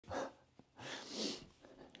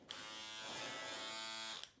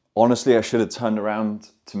Honestly, I should have turned around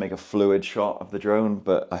to make a fluid shot of the drone,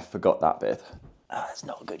 but I forgot that bit. That's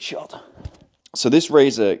not a good shot. So this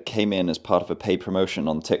razor came in as part of a paid promotion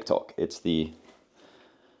on TikTok. It's the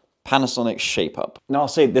Panasonic Shape Up. Now I'll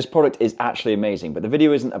say this product is actually amazing, but the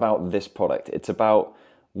video isn't about this product. It's about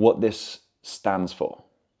what this stands for.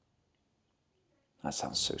 That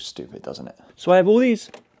sounds so stupid, doesn't it? So I have all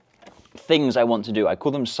these things I want to do. I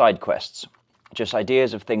call them side quests, just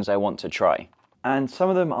ideas of things I want to try. And some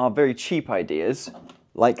of them are very cheap ideas,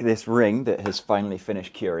 like this ring that has finally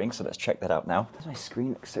finished curing. So let's check that out now. My screen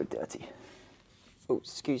looks so dirty. Oh,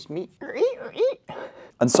 excuse me.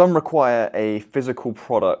 And some require a physical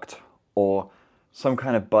product or some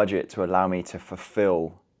kind of budget to allow me to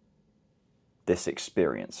fulfill this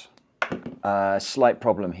experience. Slight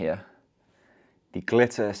problem here. The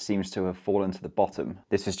glitter seems to have fallen to the bottom.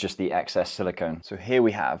 This is just the excess silicone. So here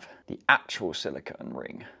we have the actual silicone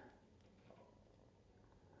ring.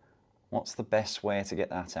 What's the best way to get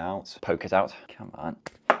that out? Poke it out. Come on.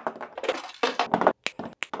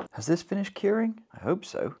 Has this finished curing? I hope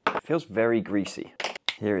so. It feels very greasy.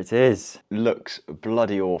 Here it is. Looks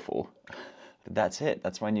bloody awful. But that's it.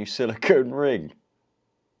 That's my new silicone ring.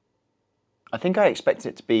 I think I expect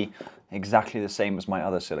it to be exactly the same as my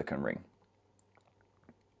other silicone ring.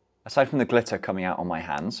 Aside from the glitter coming out on my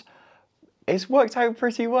hands, it's worked out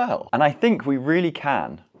pretty well. And I think we really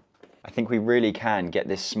can. I think we really can get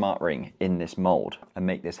this smart ring in this mold and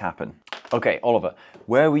make this happen. Okay, Oliver,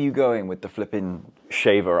 where were you going with the flipping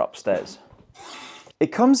shaver upstairs? It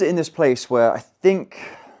comes in this place where I think,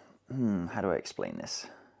 how do I explain this?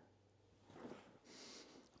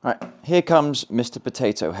 All right, here comes Mr.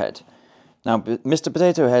 Potato Head. Now, Mr.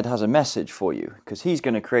 Potato Head has a message for you because he's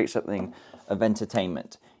going to create something of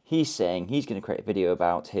entertainment. He's saying he's going to create a video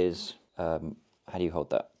about his, how do you hold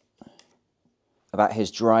that? About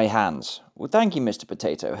his dry hands. Well, thank you, Mr.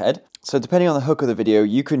 Potato Head. So depending on the hook of the video,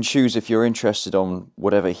 you can choose if you're interested on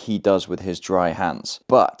whatever he does with his dry hands.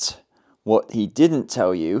 But what he didn't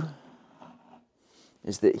tell you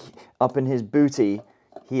is that up in his booty,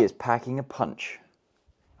 he is packing a punch.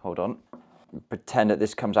 Hold on. Pretend that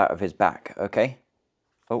this comes out of his back, okay?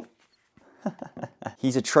 Oh.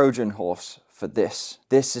 He's a Trojan horse for this.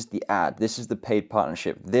 This is the ad. This is the paid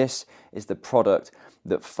partnership. This is the product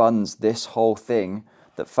that funds this whole thing,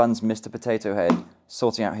 that funds Mr. Potato Head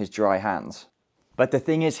sorting out his dry hands. But the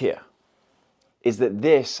thing is here, is that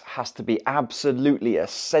this has to be absolutely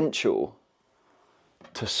essential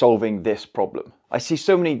to solving this problem. I see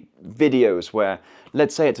so many videos where,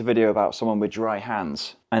 let's say it's a video about someone with dry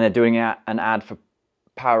hands, and they're doing an ad for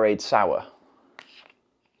Powerade Sour.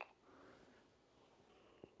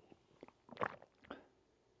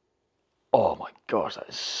 Oh my gosh, that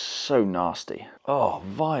is so nasty. Oh,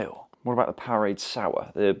 vile. What about the Powerade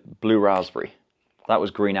Sour, the blue raspberry? That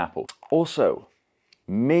was green apple. Also,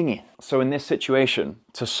 minging. So in this situation,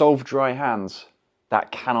 to solve dry hands,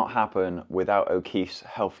 that cannot happen without O'Keeffe's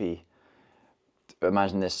healthy.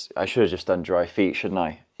 Imagine this, I should have just done dry feet, shouldn't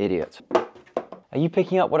I? Idiot. Are you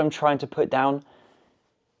picking up what I'm trying to put down?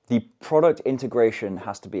 The product integration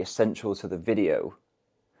has to be essential to the video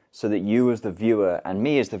so that you as the viewer and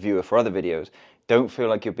me as the viewer for other videos don't feel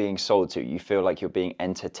like you're being sold to, you feel like you're being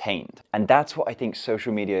entertained. And that's what I think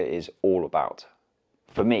social media is all about.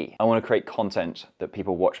 For me, I want to create content that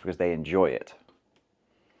people watch because they enjoy it.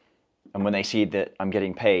 And when they see that I'm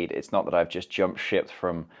getting paid, it's not that I've just jumped ship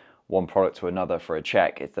from one product to another for a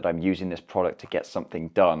check, it's that I'm using this product to get something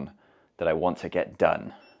done that I want to get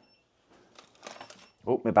done.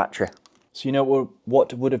 Oh, my battery. So you know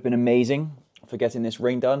what would have been amazing for getting this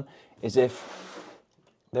ring done is if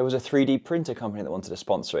there was a 3D printer company that wanted to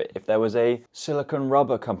sponsor it, if there was a silicone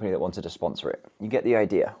rubber company that wanted to sponsor it. You get the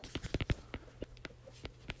idea.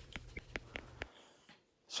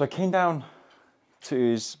 So I came down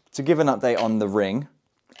to give an update on the ring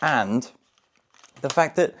and the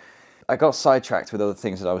fact that I got sidetracked with other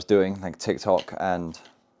things that I was doing, like TikTok and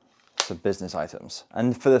some business items.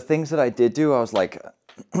 And for the things that I did do, I was like,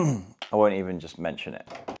 I won't even just mention it.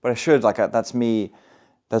 But I should, like, that's me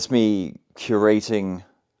curating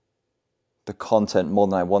the content more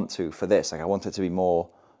than I want to for this. Like, I want it to be more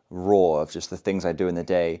raw of just the things I do in the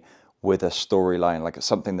day with a storyline, like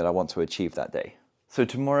something that I want to achieve that day. So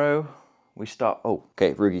tomorrow we start, oh,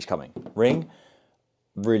 okay, Rugi's coming. Ring,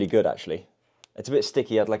 really good actually. It's a bit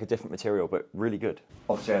sticky, I'd like a different material, but really good.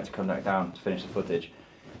 Obviously I had to come back down to finish the footage.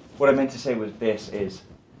 What I meant to say was this is,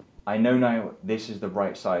 I know now this is the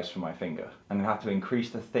right size for my finger. I'm gonna have to increase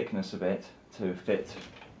the thickness of it to fit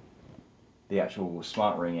the actual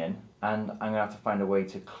smart ring in, and I'm gonna have to find a way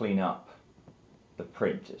to clean up the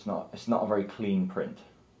print. It's not a very clean print.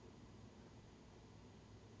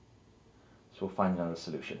 we'll find another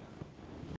solution.